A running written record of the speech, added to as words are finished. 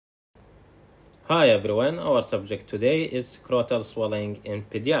Hi everyone, our subject today is scrotal swelling in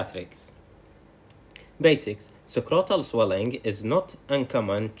pediatrics. Basics. Scrotal swelling is not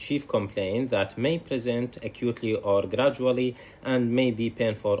uncommon chief complaint that may present acutely or gradually and may be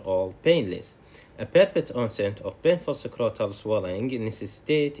painful or painless. A rapid onset of painful scrotal swelling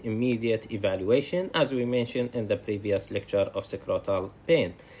necessitates immediate evaluation, as we mentioned in the previous lecture of scrotal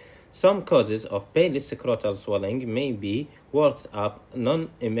pain. Some causes of painless scrotal swelling may be worked up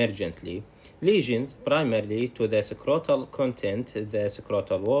non-emergently. Lesions primarily to the scrotal content, the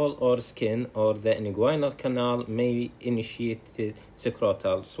scrotal wall or skin or the inguinal canal may initiate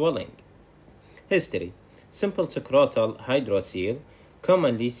scrotal swelling. History. Simple scrotal hydrocele,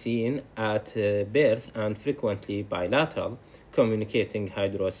 commonly seen at birth and frequently bilateral, communicating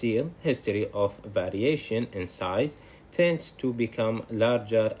hydrocele. History of variation in size tends to become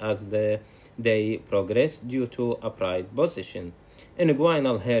larger as the day progresses due to upright position.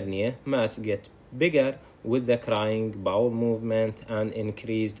 Inguinal hernia mass get bigger with the crying, bowel movement, and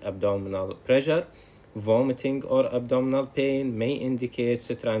increased abdominal pressure. Vomiting or abdominal pain may indicate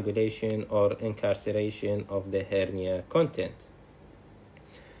strangulation or incarceration of the hernia content.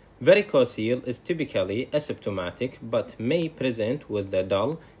 Varicocele is typically asymptomatic but may present with the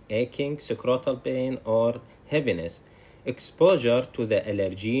dull, aching, scrotal pain, or heaviness. Exposure to the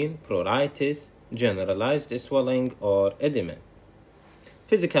allergen, pruritus, generalized swelling, or edema.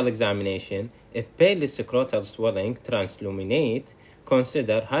 Physical examination. If painless scrotal swelling transluminate,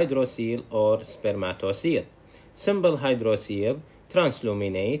 consider hydrocele or spermatocele. Simple hydrocele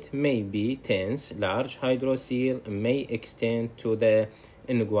transluminate may be tense. Large hydrocele may extend to the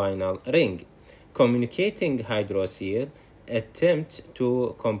inguinal ring. Communicating hydrocele attempt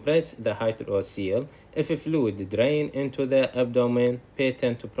to compress the hydrocele. If a fluid drain into the abdomen,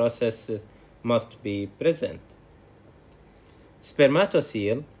 patent processes must be present.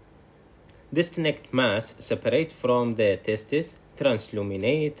 Spermatocele, distinct mass separate from the testis,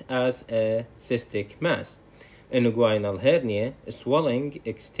 transluminate as a cystic mass. Inguinal hernia, swelling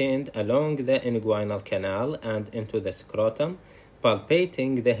extend along the inguinal canal and into the scrotum.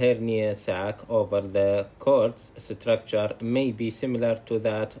 Palpating the hernia sac over the cords structure may be similar to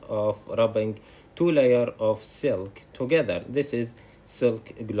that of rubbing two layers of silk together. This is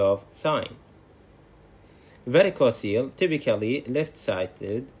silk glove sign. Varicocele, typically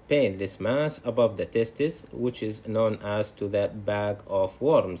left-sided, painless mass above the testis, which is known as to the bag of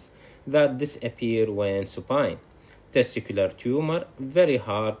worms, that disappear when supine. Testicular tumor, very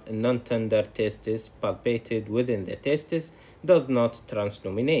hard, non-tender testis, palpated within the testis, does not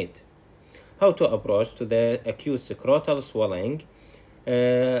transluminate. How to approach to the acute scrotal swelling?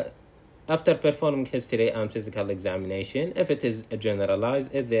 After performing history and physical examination, if there is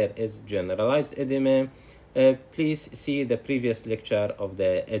generalized edema, please see the previous lecture of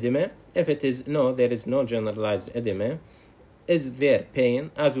the edema. If it is no, there is no generalized edema. Is there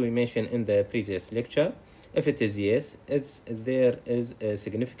pain, as we mentioned in the previous lecture? If it is yes, there is a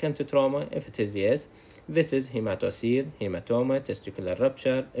significant trauma. If it is yes, this is hematocele, hematoma, testicular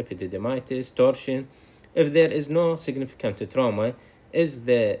rupture, epididymitis, torsion. If there is no significant trauma, is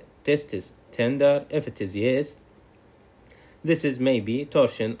the testis tender? If it is yes, this is maybe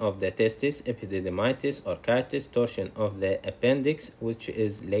torsion of the testis, epididymitis, orchitis, torsion of the appendix, which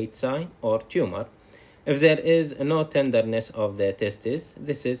is late sign, or tumor. If there is no tenderness of the testis,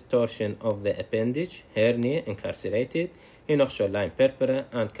 this is torsion of the appendage, hernia, incarcerated, henochal line purpura,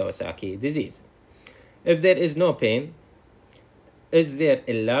 and Kawasaki disease. If there is no pain, is there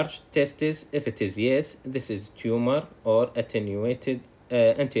enlarged testis? If it is yes, this is tumor or attenuated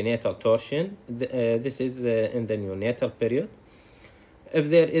antenatal torsion. This is in the neonatal period. If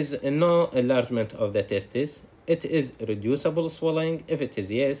there is no enlargement of the testis, it is reducible swelling. If it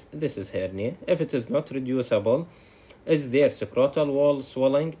is yes, this is hernia. If it is not reducible, is there scrotal wall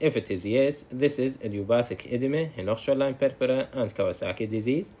swelling? If it is yes, this is idiopathic edema, henochal line purpura, and Kawasaki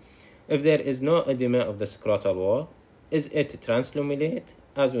disease. If there is no edema of the scrotal wall, is it transluminate?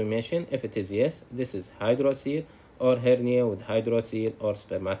 As we mentioned, if it is yes, this is hydrocele or hernia with hydrocele or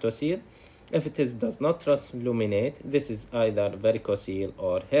spermatocele. If it does not transluminate, this is either varicocele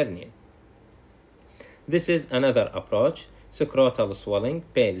or hernia. This is another approach. Scrotal swelling,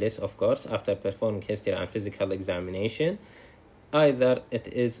 painless of course, after performing history and physical examination. Either it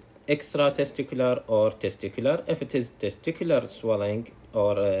is extratesticular or testicular. If it is testicular swelling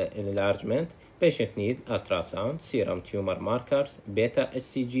or enlargement, patient need ultrasound, serum tumor markers, beta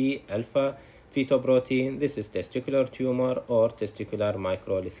HCG, alpha fetoprotein. This is testicular tumor or testicular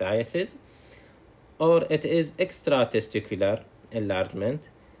microlithiasis. Or it is extratesticular enlargement.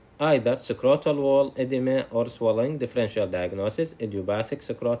 either scrotal wall edema or swelling. Differential diagnosis: idiopathic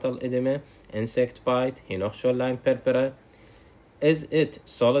scrotal edema, insect bite, henochal line purpura. Is it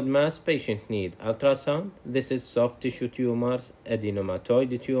solid mass? Patient need ultrasound. This is soft tissue tumors,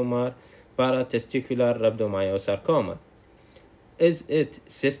 adenomatoid tumor, paratesticular rhabdomyosarcoma. Is it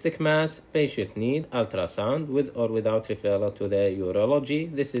cystic mass? Patient need ultrasound with or without referral to the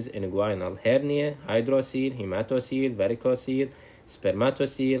urology. This is inguinal hernia, hydrocele, hematocele, varicocele,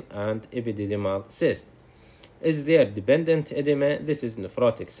 spermatocele, and epididymal cyst. Is there dependent edema? This is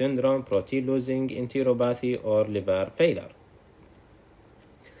nephrotic syndrome, protein losing enteropathy, or liver failure.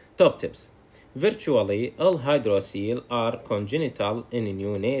 Top tips. Virtually all hydrocele are congenital in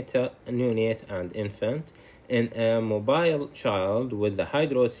neonate and infant. In a mobile child with the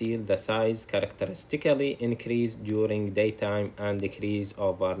hydrocele, the size characteristically increase during daytime and decrease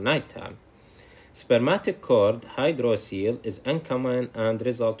over nighttime. Spermatic cord hydrocele is uncommon and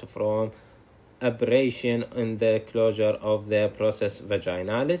result from aberration in the closure of the process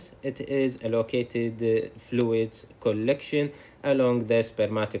vaginalis. It is a located fluid collection along the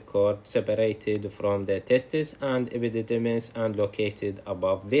spermatic cord, separated from the testis and epididymis and located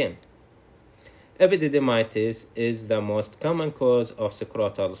above them. Epididymitis is the most common cause of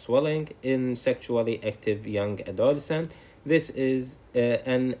scrotal swelling in sexually active young adolescents. This is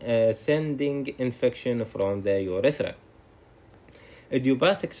an ascending infection from the urethra.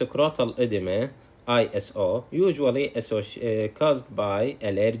 Idiopathic scrotal edema, ISO, usually caused by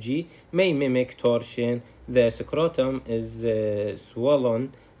allergy, may mimic torsion. The scrotum is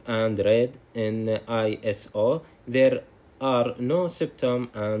swollen and red in ISO. There are no symptoms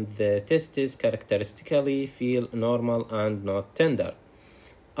and the testes characteristically feel normal and not tender.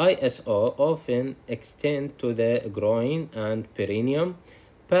 ISO often extend to the groin and perineum.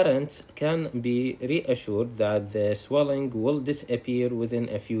 Parents can be reassured that the swelling will disappear within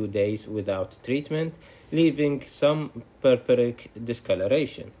a few days without treatment, leaving some purpuric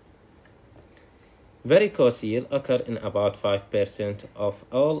discoloration. Varicocele occur in about 5% of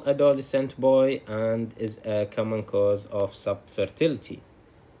all adolescent boys and is a common cause of subfertility.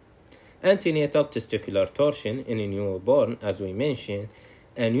 Antenatal testicular torsion in a newborn, as we mentioned,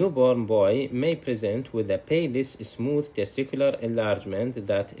 a newborn boy may present with a painless, smooth testicular enlargement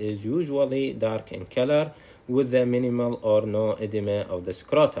that is usually dark in color with a minimal or no edema of the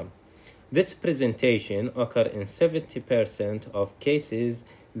scrotum. This presentation occurs in 70% of cases.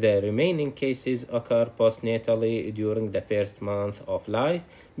 The remaining cases occur postnatally during the first month of life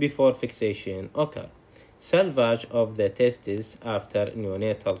before fixation occurs. Salvage of the testes after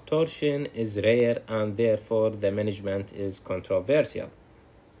neonatal torsion is rare and therefore the management is controversial.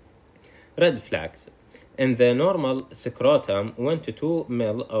 Red flags. In the normal scrotum, 1 to 2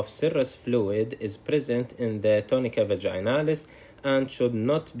 ml of serous fluid is present in the tunica vaginalis and should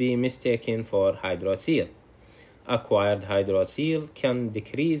not be mistaken for hydrocele. Acquired hydrocele can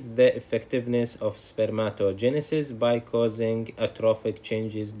decrease the effectiveness of spermatogenesis by causing atrophic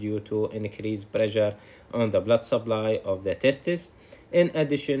changes due to increased pressure on the blood supply of the testis. In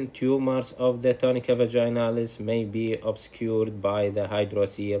addition, tumors of the tunica vaginalis may be obscured by the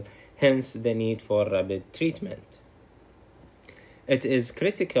hydrocele, hence the need for rapid treatment. It is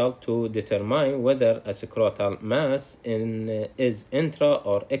critical to determine whether a scrotal mass is intra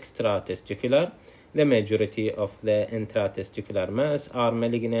or extra-testicular. The majority of the intratesticular mass are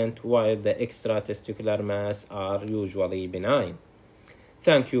malignant, while the extratesticular mass are usually benign.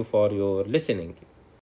 Thank you for your listening.